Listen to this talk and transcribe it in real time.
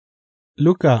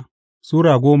Luka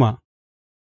Sura 10.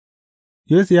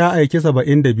 Yesu ya aiki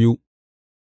 72.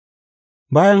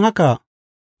 Bayan haka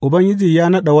Ubangiji ya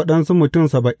naɗa waɗansu mutum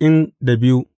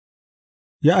 72,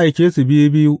 ya aike su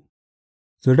biyu biyu,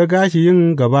 su riga shi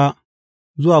yin gaba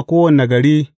zuwa kowane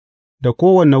gari da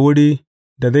kowane wuri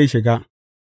da zai shiga,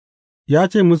 ya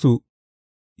ce musu,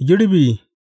 Girbi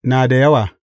na da yawa,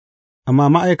 amma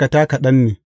ma'aikata kaɗan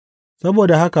ne,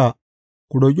 saboda haka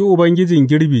ku roƙi Ubangijin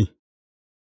girbi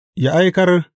ya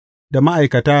aikar da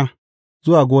ma'aikata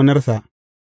zuwa gonarsa.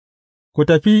 Ku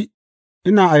tafi,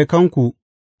 ina aikan ku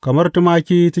kamar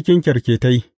tumaki cikin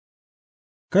kyarketai,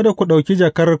 kada ku ɗauki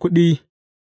jakar kuɗi,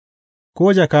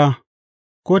 ko jaka,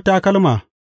 ko takalma,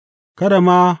 kada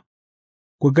ma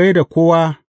ku gai da kowa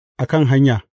a kan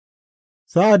hanya.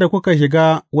 Sa'ad da kuka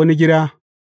shiga wani gida,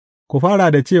 ku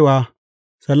fara da cewa,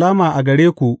 Salama a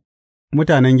gare ku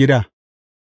mutanen gida.’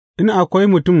 In akwai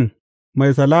mutum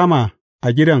mai salama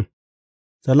a gidan,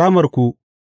 salamarku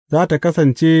za tă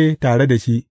kasance tare da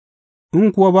shi,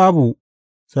 in kuwa babu,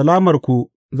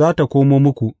 salamarku za tă komo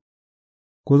muku.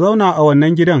 Ku zauna a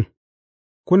wannan gidan,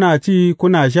 kuna ci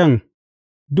kuna shan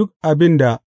duk abin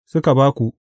da suka ba ku,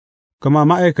 gama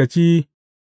ma'aikaci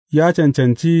ya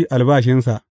cancanci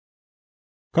albashinsa.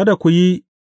 Kada ku yi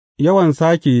yawan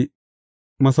sāke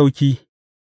masauki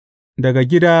daga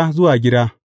gida zuwa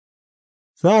gida.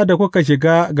 Sa'ad da kuka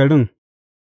shiga garin,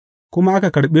 kuma aka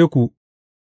karɓe ku,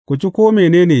 ku ci ko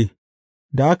mene ne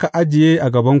da aka ajiye a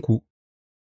gabanku,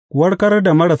 ku warkar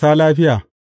da marasa lafiya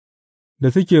da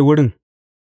suke wurin,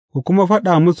 ku kuma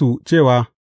faɗa musu cewa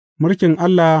mulkin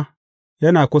Allah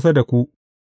yana kusa da ku,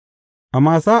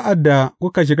 amma sa'ad da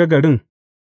kuka shiga garin,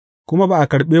 kuma ba a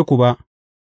karɓe ku ba,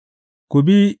 ku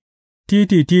bi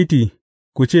titi titi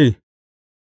ku ce,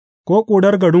 Ko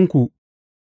ƙurar garinku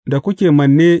da kuke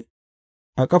manne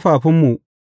a ƙafafunmu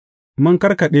mun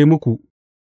karkaɗe muku,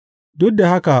 duk da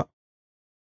haka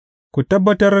ku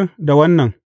tabbatar da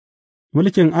wannan,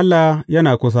 mulkin Allah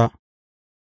yana kusa.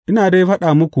 Ina dai faɗa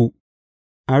muku,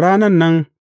 a ranan nan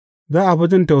za a fi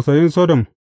jin tausayin Sodom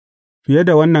fiye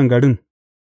da wannan garin.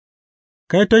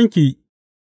 Kaitonki,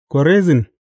 Korazin,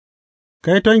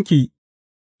 kaitonki,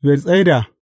 Betsaida,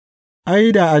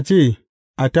 ai, da a ce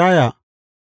a Taya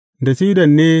da Sidon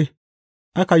ne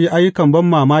aka yi ayyukan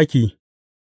banmamaki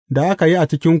da aka yi a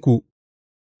cikinku,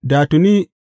 da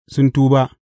tuni sun tuba,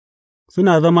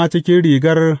 suna zama cikin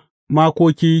rigar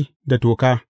makoki da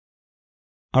toka.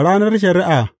 A ranar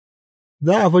shari'a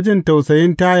za a fi jin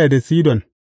tausayin Taya da Sidon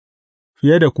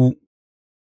fiye da ku,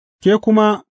 ke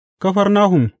kuma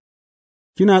Kafarnahum,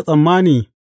 kina tsammani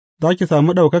za ki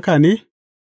sami ɗaukaka ne?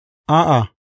 A'a,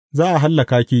 za a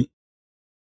hallaka ki.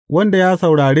 Wanda ya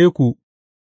saurare ku,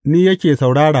 ni yake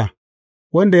saurara,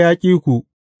 wanda ya ƙi ku,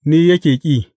 ni yake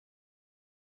ƙi,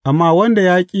 amma wanda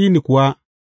ya ƙi ni kuwa,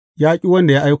 ya ƙi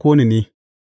wanda ya aiko ni ne.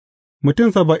 Mutum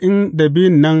 72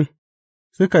 nan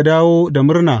suka dawo da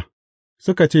murna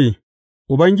suka ce,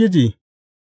 Ubangiji,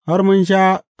 har mun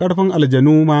sha ƙarfin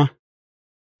aljanu ma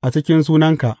a cikin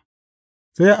sunanka.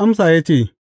 Sai ya amsa ya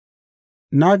ce,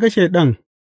 Na ga Shaiɗan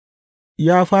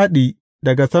ya fāɗi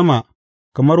daga sama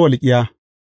kamar walƙiya.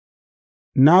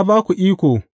 Na ba ku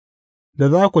iko da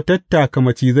za ku tattaka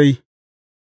macizai,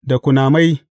 da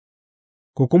kunamai,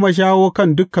 ku kuma shawo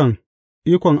kan dukan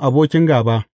ikon abokin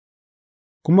gāba,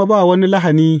 kuma ba wani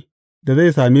lahani da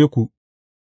zai same ku,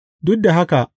 duk da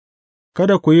haka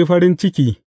kada ku yi farin ciki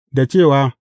da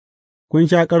cewa kun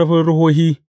sha ƙarfin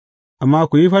ruhohi, amma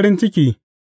ku yi farin ciki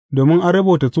domin an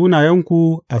rubuta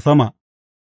sunayenku a sama.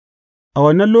 A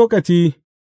wannan lokaci,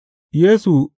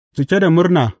 Yesu cike da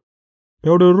murna ta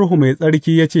wurin Ruhu Mai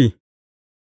Tsarki ya ce,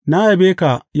 Na yabe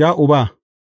ka, ya Uba,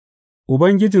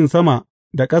 Ubangijin sama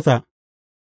da ƙasa,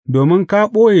 domin ka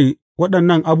ɓoye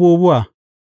waɗannan abubuwa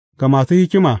ga masu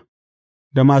hikima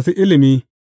da masu ilimi,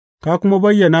 ka kuma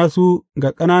bayyana su ga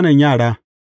ƙananan yara.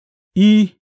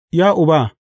 Ya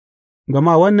Uba,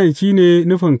 gama wannan shi ne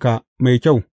nufinka mai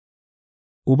kyau.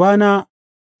 Ubana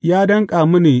ya danƙa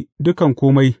mini dukan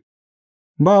kome,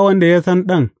 ba wanda ya san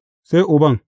Ɗan sai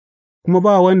Uban, kuma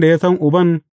ba wanda ya san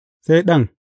Uban sai Ɗan,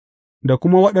 da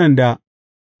kuma waɗanda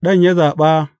Ɗan ya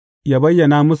zaɓa ya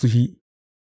bayyana musu shi.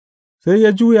 Sai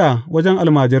ya juya wajen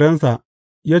almajiransa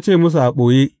ya ce musu a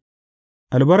ɓoye,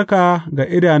 Albarka ga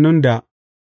idanun da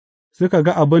suka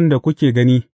ga abin da kuke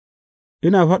gani,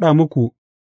 ina faɗa muku,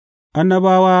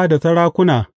 annabawa da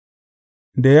sarakuna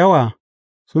da yawa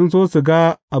sun so su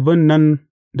ga abin nan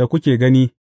da kuke gani,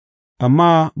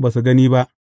 amma ba su gani ba,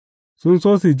 sun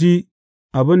so su ji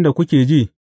abin da kuke ji,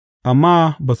 amma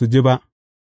ba su ji ba.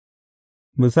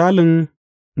 Misalin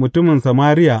mutumin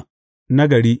Samariya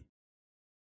nagari.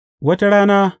 Wata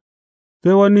rana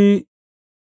sai wani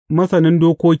masanin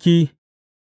dokoki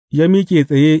ya miƙe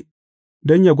tsaye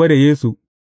don yă gwada Yesu,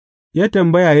 ya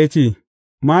tambaya ya ce,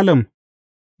 Malam,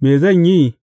 me zan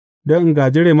yi don in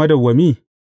gāji rai madawwami?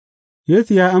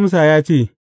 Yesu ya amsa ya ce,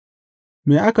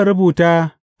 Me aka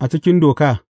rubuta a cikin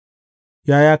Doka,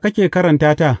 yaya kake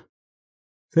karanta ta?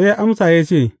 Sai ya amsa ya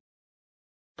ce,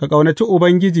 Ka ƙaunaci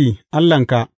Ubangiji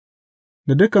Allahnka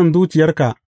da dukan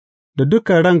zuciyarka, da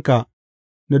dukan ranka,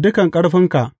 da dukan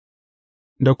ƙarfinka,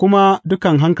 da kuma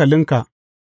dukan hankalinka,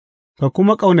 ka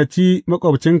kuma ƙaunaci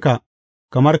maƙwabcinka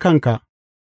kamar kanka.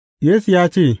 Yesu ya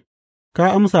ce,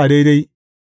 Ka amsa daidai,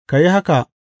 ka yi haka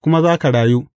kuma za ka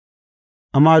rayu.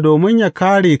 Amma domin yă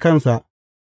kāre kansa,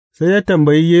 sai ya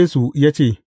tambayi Yesu ya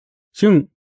ce, Shin,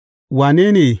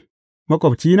 wane ne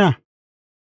maƙwabcina?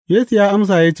 Yesu ya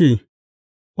amsa ya ce,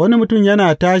 Wani mutum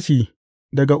yana tashi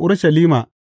daga Urushalima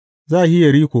za shi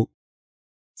Yeriko,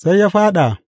 sai ya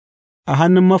fāɗa a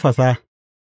hannun mafasa,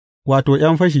 wato,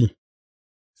 ’yan fashi,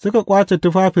 suka ƙwace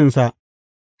tufafinsa,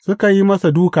 suka yi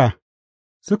masa dūka,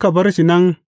 suka bar shi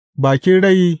nan bakin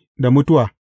rai da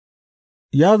mutuwa.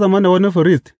 Ya zamana wani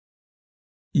firist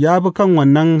ya bi kan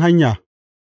wannan hanya,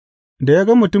 da ya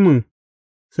ga mutumin,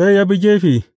 sai ya bi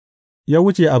gefe ya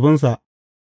wuce abinsa,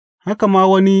 haka ma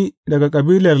wani daga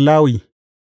kabilar Lawi,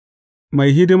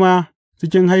 mai hidima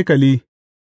cikin haikali,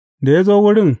 da ya zo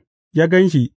wurin ya gan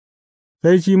shi,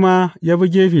 sai shi ma ya bi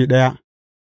gefe ɗaya,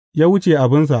 ya wuce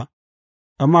abinsa,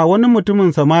 amma wani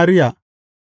mutumin Samariya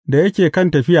da yake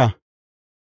kan tafiya,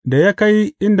 da ya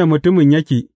kai inda mutumin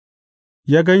yake,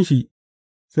 ya gan shi,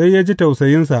 sai ya ji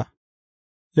tausayinsa,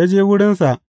 ya je wurinsa,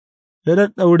 ya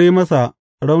ɗaɗɗaure masa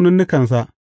raununukansa,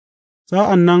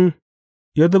 sa'an nan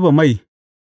ya zuba mai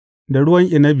da ruwan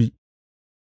inabi,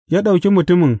 ya ɗauki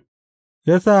mutumin,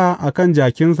 ya sa a kan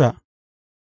jakinsa,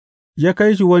 ya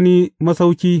kai shi wani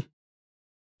masauki,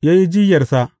 ya yi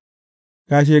jiyyarsa,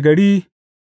 kashegari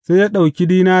sai ya ɗauki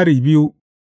dinari biyu,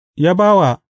 ya ba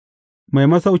wa mai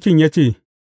masauƙin ya ce,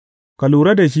 Ka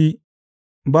lura da shi,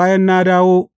 bayan na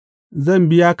dawo zan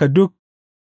biya ka duk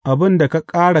abin da ka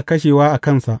ƙara kashewa a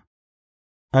kansa.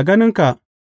 A ganinka,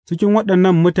 cikin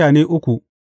waɗannan mutane uku,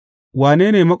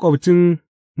 wane ne maƙwabcin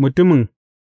mutumin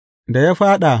da ya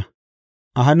fāɗa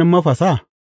a hannun mafasa?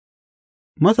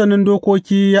 Masanin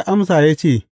dokoki ya amsa ya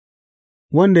ce,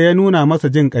 Wanda ya nuna masa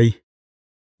jinƙai.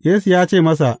 Yesu ya ce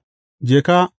masa, Je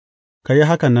ka, ka yi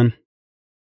haka nan.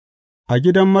 A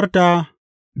gidan Marta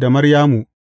da Maryamu.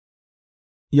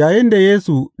 Yayinda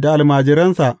Yesu da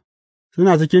almajiransa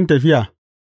suna cikin tafiya,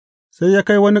 sai ya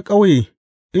kai wani ƙauye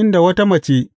inda wata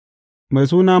mace mai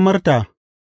suna Marta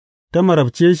ta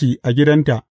marabce shi a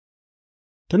gidanta,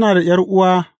 tana da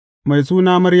 ’yar'uwa mai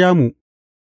suna Maryamu,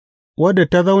 wadda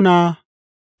ta zauna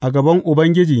a gaban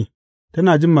Ubangiji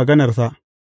tana jin maganarsa,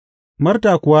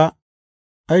 Marta kuwa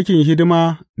aikin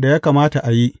hidima da ya kamata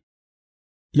a yi,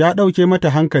 ya ɗauke mata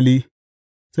hankali,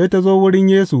 sai ta zo wurin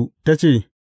Yesu ta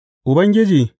ce,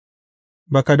 Ubangiji,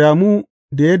 ba ka damu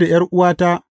da yadda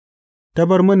 ’yar'uwata ta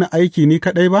bar mini aiki ni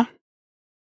kaɗai ba?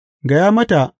 Gaya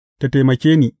mata ta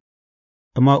taimake ni.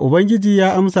 Amma Ubangiji ya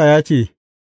amsa ya ce,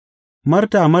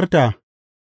 Marta, Marta,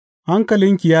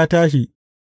 hankalinki ya tashi,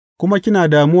 kuma kina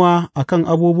damuwa a kan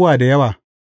abubuwa da yawa,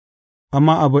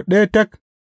 amma abu ɗaya tak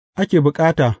ake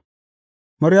bukata,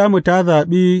 Maryamu ta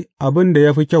zaɓi abin da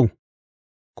ya fi kyau,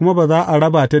 kuma ba za a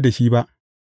raba ta da shi ba.